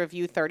pictures are of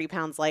you 30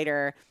 pounds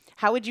lighter.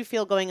 How would you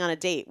feel going on a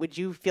date? Would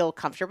you feel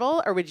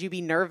comfortable, or would you be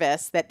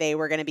nervous that they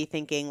were going to be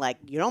thinking like,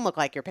 you don't look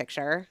like your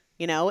picture,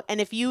 And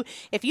if you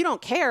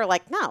don't care,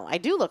 like, no, I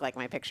do look like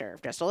my picture,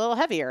 just a little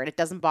heavier, and it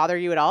doesn't bother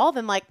you at all,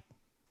 then like,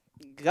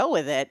 go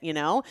with it,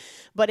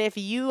 But if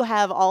you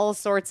have all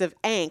sorts of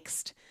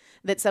angst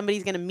that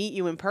somebody's going to meet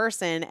you in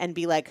person and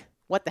be like,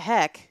 what the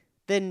heck?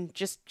 Then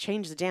just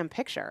change the damn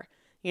picture,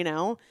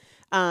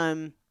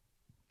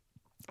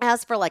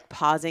 As for like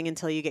pausing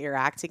until you get your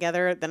act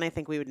together, then I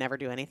think we would never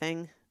do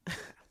anything.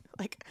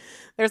 Like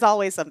there's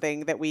always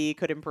something that we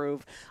could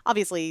improve.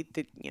 Obviously,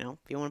 if you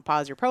want to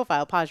pause your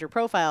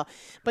profile.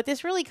 But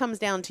this really comes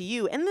down to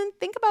you. And then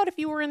think about if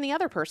you were in the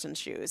other person's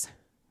shoes.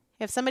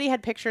 If somebody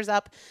had pictures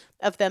up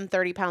of them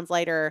 30 pounds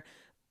lighter,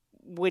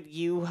 would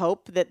you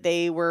hope that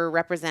they were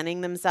representing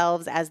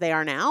themselves as they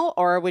are now?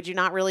 Or would you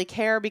not really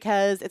care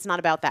because it's not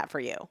about that for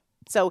you?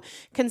 So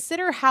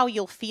consider how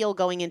you'll feel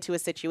going into a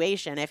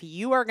situation. If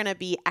you are going to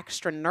be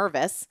extra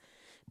nervous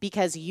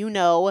because you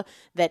know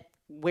that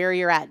where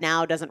you're at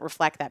now doesn't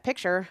reflect that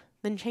picture,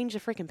 then change the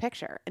freaking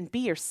picture and be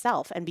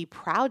yourself and be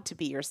proud to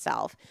be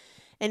yourself.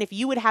 And if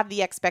you would have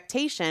the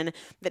expectation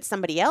that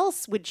somebody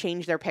else would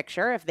change their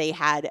picture if they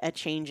had a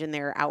change in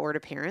their outward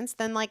appearance,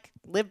 then like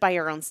live by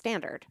your own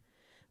standard.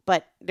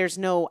 But there's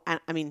no,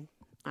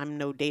 I'm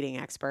no dating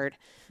expert.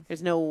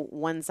 There's no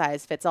one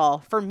size fits all.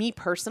 For me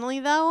personally,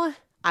 though,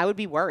 I would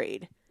be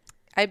worried.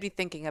 I'd be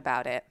thinking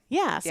about it.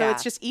 Yeah. So Yeah.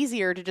 it's just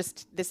easier to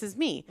just, this is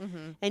me.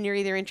 And you're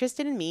either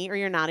interested in me or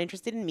you're not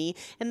interested in me.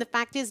 And the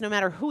fact is, no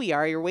matter who we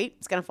are, your weight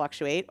is going to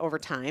fluctuate over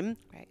time.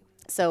 Right.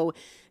 So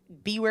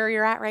be where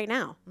you're at right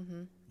now.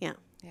 Yeah.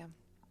 Yeah.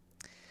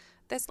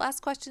 This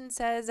last question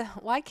says,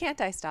 why can't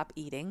I stop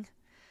eating?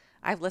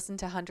 I've listened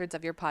to hundreds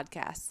of your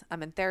podcasts.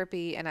 I'm in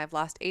therapy and I've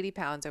lost 80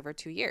 pounds over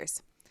 2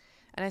 years.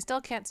 And I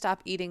still can't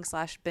stop eating /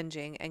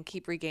 binging and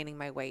keep regaining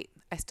my weight.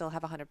 I still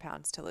have 100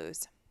 pounds to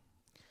lose.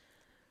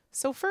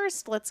 So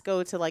first, let's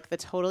go to like the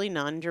totally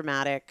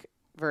non-dramatic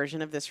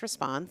version of this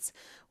response.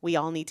 We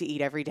all need to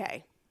eat every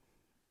day.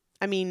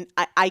 I mean,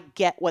 I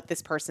get what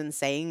this person's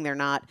saying. They're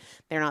not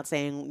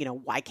saying,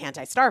 why can't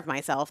I starve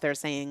myself? They're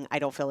saying I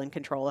don't feel in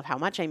control of how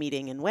much I'm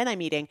eating and when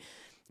I'm eating.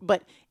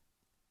 But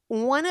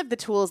one of the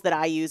tools that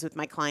I use with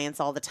my clients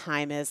all the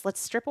time is let's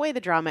strip away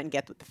the drama and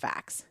get with the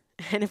facts.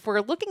 And if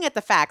we're looking at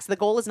the facts, the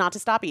goal is not to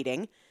stop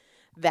eating.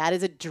 That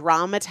is a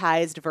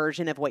dramatized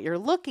version of what you're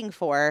looking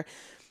for.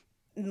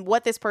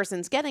 What this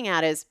person's getting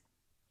at is,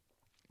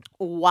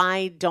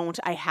 why don't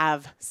I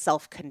have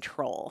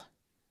self-control?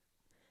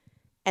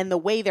 And the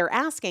way they're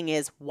asking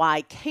is,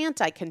 why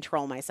can't I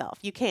control myself?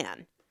 You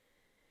can.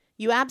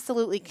 You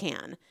absolutely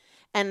can.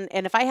 And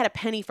if I had a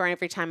penny for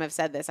every time I've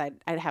said this, I'd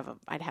have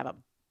a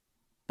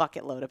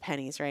bucket load of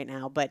pennies right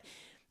now. But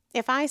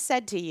if I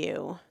said to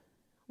you,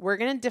 we're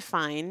going to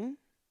define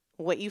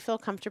what you feel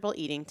comfortable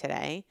eating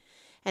today.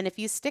 And if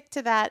you stick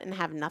to that and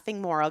have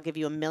nothing more, I'll give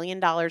you $1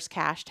 million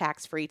cash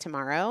tax-free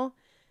tomorrow.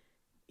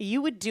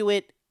 You would do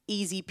it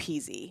easy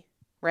peasy,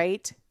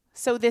 right?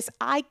 So this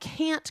I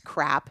can't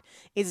crap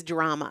is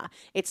drama.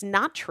 It's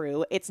not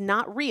true. It's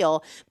not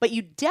real, but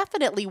you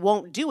definitely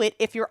won't do it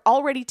if you're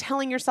already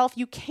telling yourself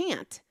you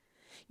can't.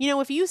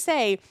 If you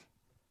say,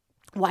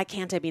 why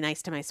can't I be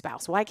nice to my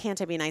spouse? Why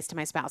can't I be nice to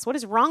my spouse? What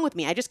is wrong with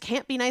me? I just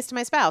can't be nice to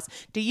my spouse.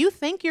 Do you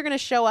think you're going to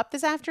show up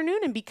this afternoon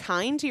and be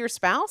kind to your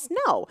spouse?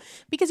 No,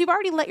 because you've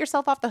already let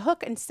yourself off the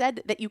hook and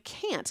said that you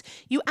can't.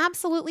 You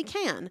absolutely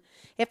can.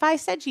 If I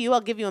said to you,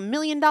 I'll give you $1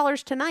 million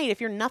tonight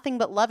if you're nothing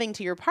but loving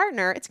to your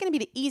partner, it's going to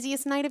be the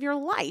easiest night of your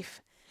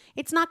life.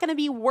 It's not going to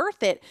be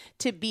worth it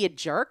to be a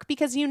jerk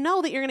because you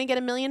know that you're going to get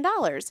 $1 million.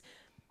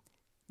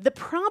 The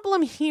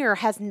problem here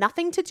has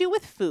nothing to do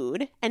with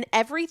food and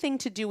everything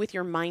to do with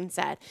your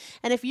mindset.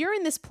 And if you're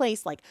in this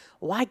place like,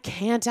 why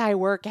can't I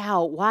work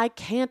out? Why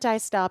can't I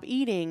stop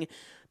eating?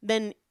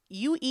 Then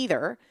you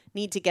either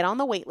need to get on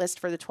the wait list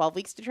for the 12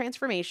 weeks to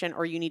transformation,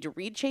 or you need to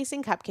read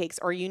Chasing Cupcakes,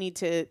 or you need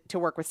to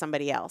work with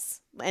somebody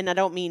else. And I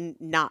don't mean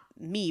not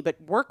me, but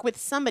work with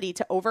somebody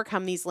to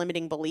overcome these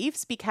limiting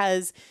beliefs,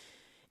 because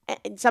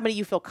somebody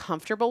you feel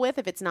comfortable with,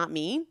 if it's not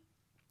me,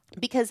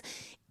 because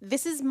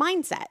this is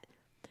mindset.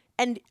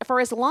 And for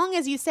as long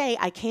as you say,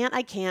 I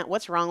can't,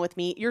 what's wrong with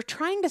me? You're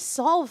trying to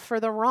solve for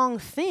the wrong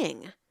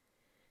thing.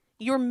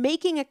 You're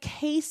making a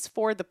case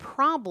for the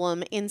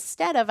problem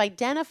instead of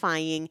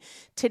identifying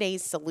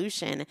today's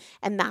solution.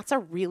 And that's a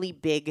really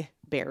big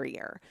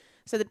barrier.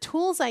 So the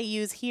tools I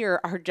use here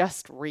are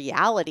just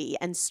reality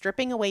and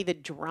stripping away the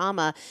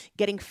drama,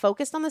 getting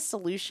focused on the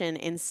solution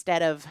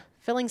instead of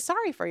feeling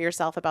sorry for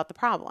yourself about the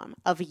problem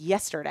of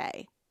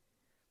yesterday.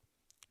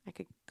 I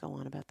could go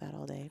on about that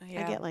all day.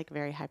 Yeah. I get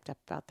very hyped up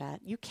about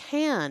that. You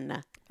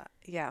can.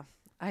 Yeah,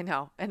 I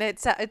know. And it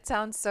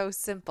sounds so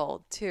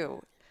simple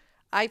too.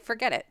 I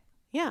forget it.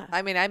 Yeah.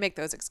 I mean, I make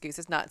those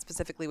excuses, not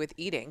specifically with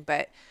eating,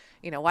 but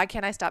why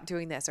can't I stop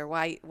doing this? Or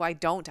why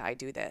don't I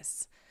do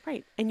this?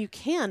 Right. And you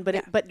can, but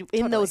Yeah, in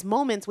totally. those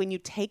moments when you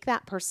take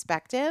that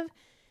perspective,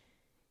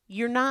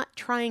 you're not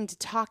trying to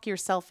talk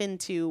yourself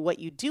into what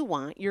you do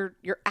want. You're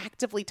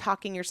actively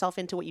talking yourself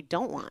into what you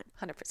don't want.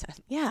 100%.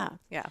 Yeah.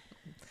 Yeah.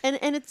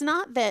 And it's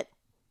not that,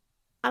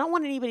 I don't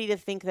want anybody to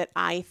think that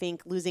I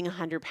think losing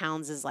 100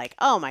 pounds is like,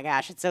 oh my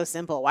gosh, it's so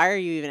simple. Why are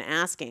you even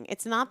asking?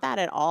 It's not that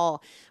at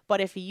all.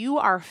 But if you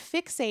are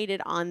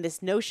fixated on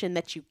this notion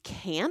that you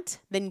can't,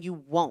 then you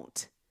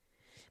won't.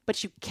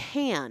 But you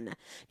can.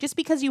 Just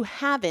because you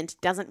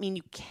haven't doesn't mean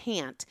you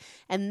can't.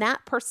 And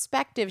that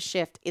perspective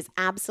shift is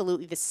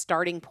absolutely the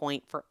starting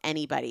point for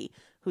anybody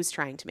who's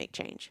trying to make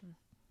change.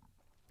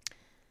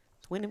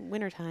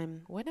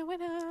 Wintertime. Winner.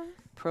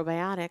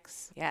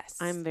 Probiotics. Yes.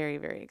 I'm very,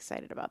 very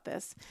excited about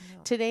this.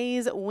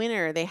 Today's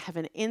winner, they have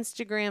an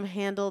Instagram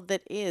handle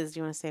that is, do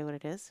you want to say what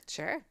it is?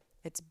 Sure.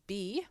 It's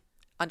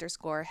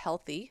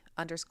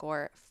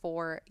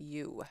B_healthy_for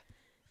you.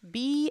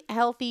 Be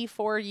healthy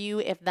for you.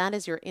 If that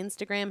is your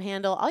Instagram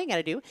handle, all you got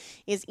to do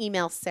is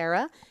email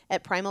Sarah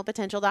at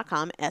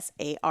primalpotential.com,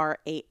 SARAH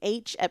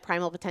at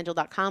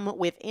primalpotential.com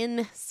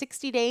within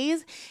 60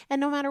 days. And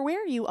no matter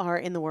where you are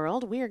in the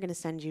world, we are going to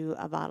send you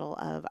a bottle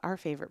of our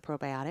favorite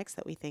probiotics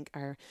that we think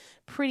are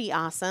pretty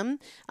awesome.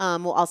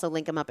 We'll also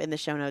link them up in the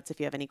show notes. If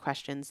you have any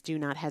questions, do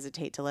not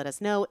hesitate to let us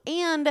know.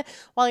 And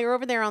while you're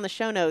over there on the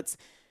show notes,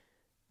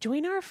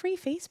 join our free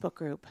Facebook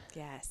group.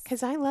 Yes.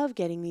 Because I love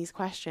getting these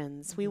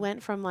questions. We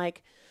went from I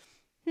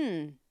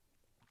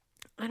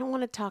I don't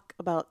want to talk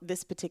about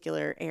this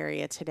particular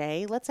area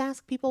today. Let's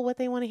ask people what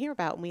they want to hear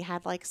about. And we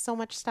had like so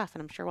much stuff,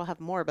 and I'm sure we'll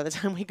have more by the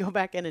time we go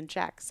back in and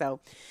check.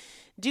 So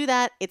do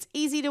that. It's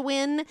easy to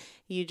win.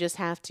 You just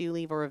have to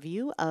leave a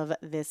review of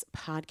this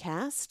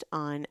podcast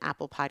on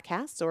Apple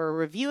Podcasts, or a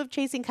review of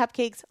Chasing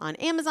Cupcakes on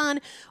Amazon,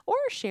 or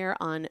share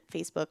on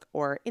Facebook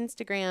or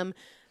Instagram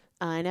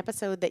an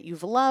episode that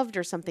you've loved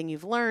or something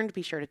you've learned.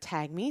 Be sure to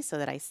tag me so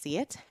that I see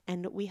it.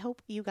 And we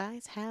hope you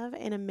guys have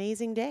an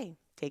amazing day.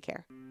 Take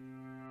care.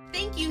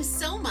 Thank you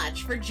so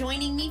much for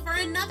joining me for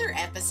another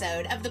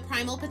episode of the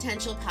Primal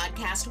Potential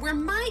Podcast, where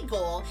my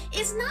goal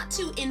is not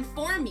to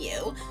inform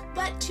you,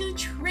 but to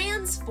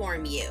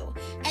transform you.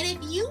 And if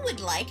you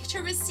would like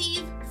to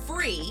receive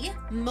free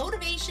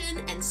motivation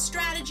and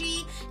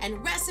strategy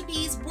and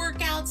recipes,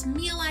 workouts,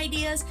 meal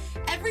ideas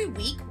every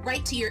week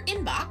right to your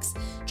inbox,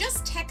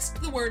 just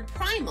text the word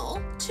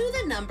primal to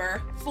the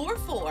number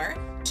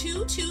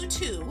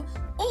 44222,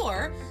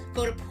 or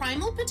go to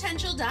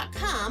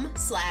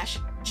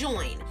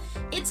primalpotential.com/join.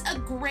 It's a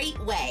great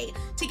way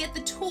to get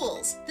the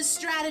tools, the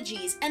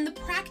strategies, and the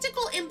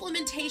practical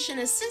implementation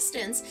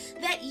assistance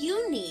that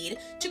you need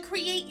to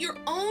create your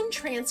own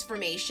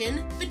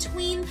transformation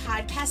between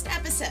podcast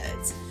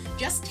episodes.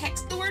 Just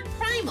text the word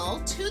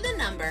primal to the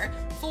number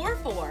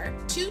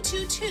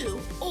 44222,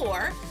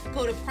 or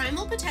go to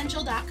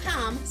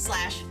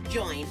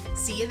primalpotential.com/join.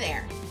 See you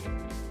there.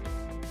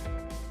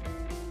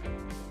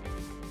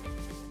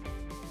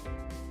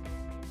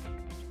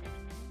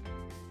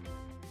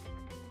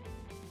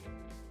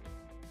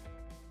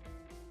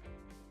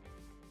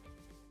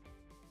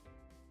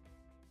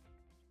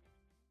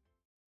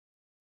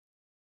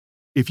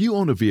 If you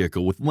own a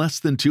vehicle with less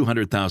than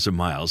 200,000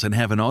 miles and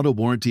have an auto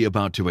warranty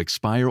about to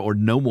expire or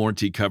no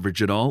warranty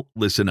coverage at all,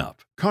 listen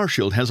up.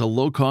 CarShield has a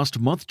low-cost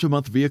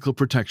month-to-month vehicle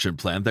protection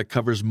plan that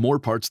covers more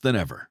parts than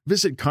ever.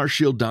 Visit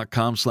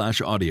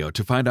carshield.com/audio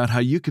to find out how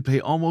you could pay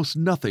almost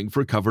nothing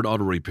for covered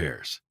auto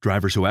repairs.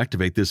 Drivers who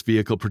activate this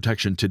vehicle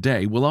protection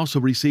today will also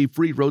receive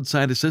free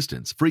roadside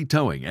assistance, free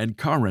towing, and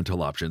car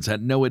rental options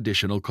at no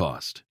additional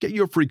cost. Get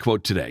your free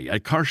quote today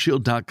at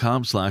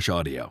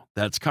carshield.com/audio.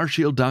 That's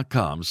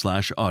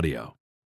carshield.com/audio.